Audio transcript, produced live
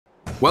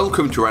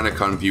Welcome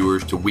Tyrannicon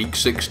viewers to week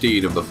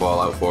 16 of the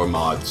Fallout 4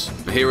 mods.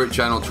 Here at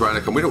Channel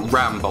Tyrannicon we don't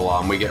ramble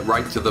on, we get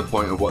right to the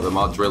point of what the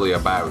mod's really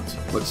about.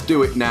 Let's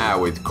do it now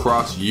with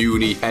Cross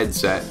Uni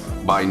Headset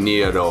by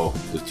Nero.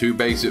 There's two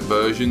basic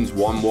versions,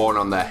 one worn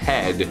on the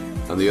head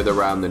and the other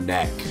around the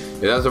neck.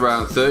 It has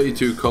around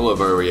 32 colour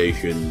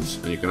variations,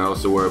 and you can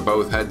also wear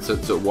both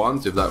headsets at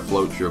once if that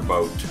floats your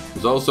boat.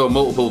 There's also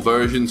multiple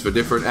versions for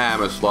different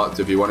armor slots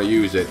if you want to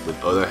use it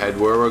with other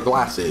headwear or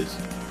glasses.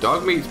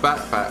 Dog Meets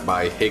Backpack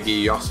by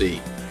Higgy Yossi.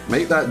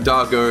 Make that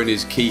dog earn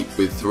his keep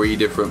with 3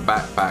 different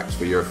backpacks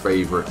for your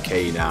favourite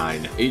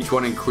canine. Each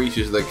one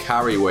increases the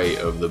carry weight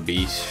of the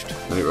beast,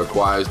 and it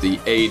requires the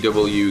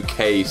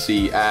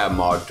AWKCR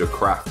mod to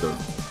craft them.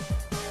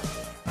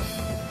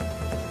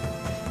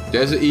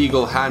 Desert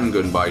Eagle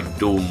Handgun by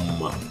Doom.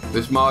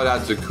 This mod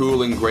adds a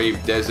cool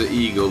engraved Desert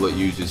Eagle that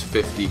uses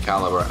 50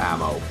 caliber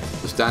ammo.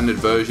 The standard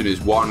version is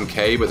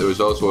 1K, but there is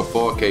also a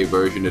 4K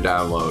version to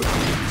download.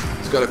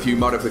 It's got a few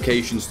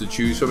modifications to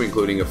choose from,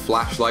 including a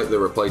flashlight that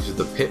replaces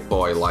the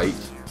Pip-Boy light,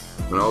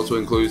 and also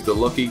includes the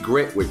Lucky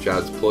Grit, which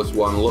adds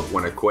 +1 look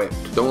when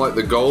equipped. Don't like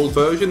the gold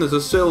version? There's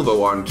a silver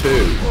one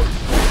too.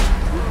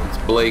 It's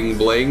bling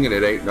bling and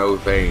it ain't no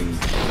thing.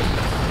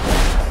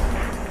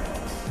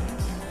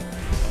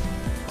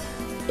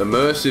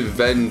 Immersive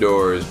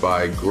Vendors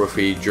by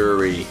Gruffy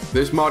Jury.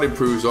 This mod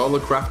improves all the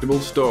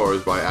craftable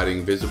stores by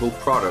adding visible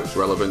products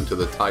relevant to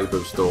the type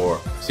of store.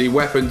 See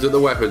weapons at the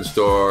weapons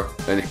store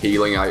and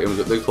healing items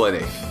at the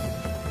clinic.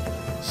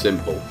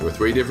 Simple. There are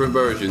 3 different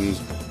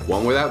versions,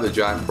 one without the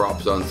giant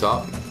props on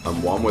top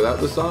and one without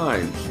the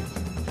signs.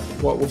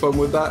 What fun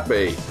would that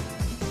be?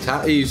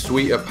 Tatty's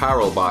Sweet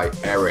Apparel by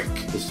Eric.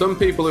 There's some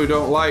people who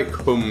don't like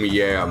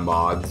yeah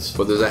mods,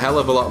 but there's a hell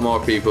of a lot more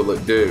people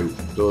that do.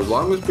 So as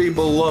long as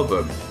people love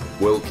them,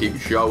 we'll keep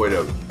showing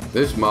them.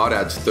 This mod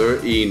adds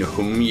 13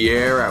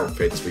 yeah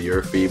outfits for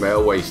your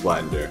female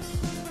wastelander.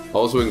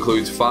 Also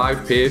includes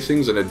 5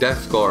 piercings and a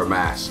Deathclaw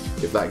mask,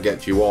 if that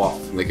gets you off.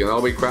 And they can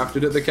all be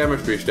crafted at the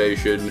chemistry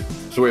station.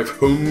 So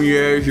if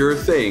yeah's your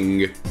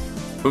thing,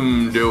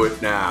 do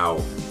it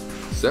now.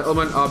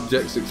 Settlement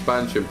Objects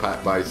Expansion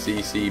Pack by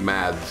CC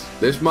Mads.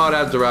 This mod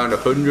adds around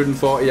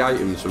 140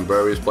 items from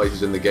various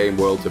places in the game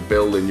world to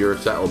build in your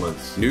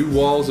settlements. New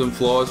walls and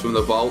floors from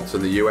the vaults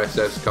and the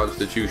USS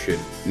Constitution.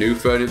 New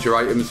furniture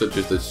items such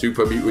as the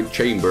Super Mutant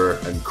Chamber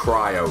and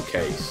Cryo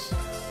Case.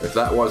 If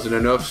that wasn't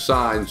enough,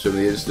 signs from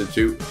the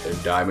Institute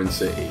in Diamond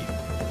City.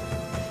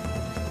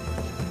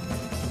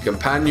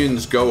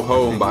 Companions Go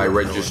Home by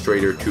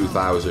Registrator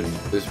 2000.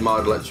 This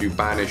mod lets you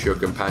banish your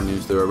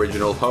companions to their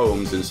original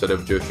homes instead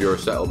of just your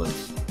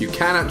settlements. You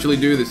can actually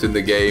do this in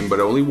the game, but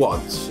only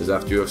once, as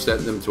after you have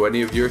sent them to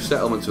any of your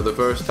settlements for the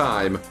first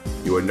time,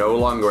 you are no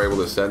longer able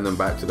to send them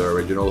back to their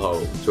original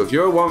home. So if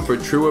you're one for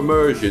true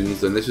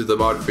immersions, then this is the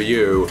mod for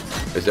you,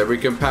 as every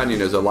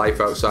companion has a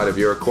life outside of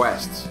your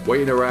quests.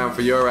 Waiting around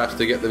for your ass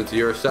to get them to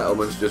your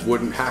settlements just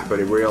wouldn't happen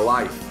in real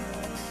life.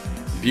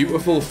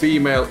 Beautiful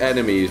Female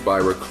Enemies by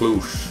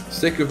Recluse.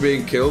 Sick of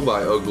being killed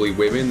by ugly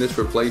women, this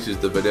replaces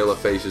the vanilla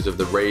faces of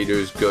the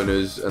Raiders,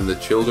 Gunners, and the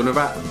Children of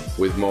Atom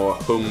with more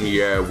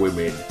yeah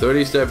women.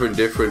 37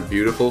 different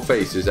beautiful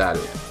faces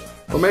added.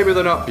 Or maybe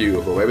they're not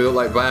beautiful, maybe they're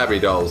like Barbie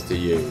dolls to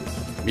you.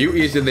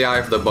 Beauty is in the eye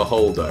of the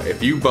beholder.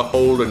 If you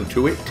beholden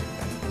to it,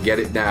 get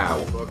it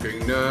now.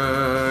 Fucking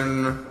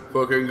done.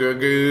 Fucking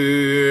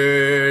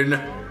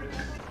again.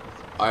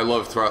 I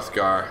love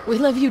Throthgar. We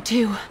love you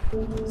too.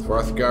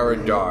 Throthgar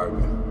and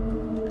Darm.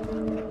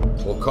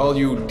 We'll call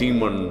you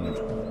Demon.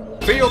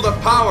 Feel the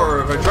power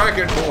of a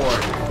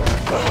Dragonborn.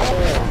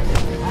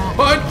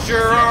 Punch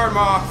your arm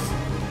off.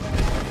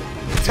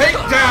 Take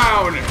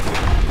down.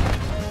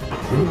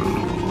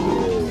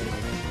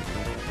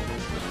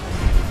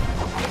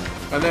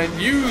 And then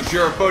use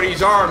your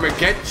buddy's arm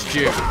against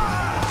you.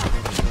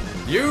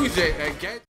 Use it against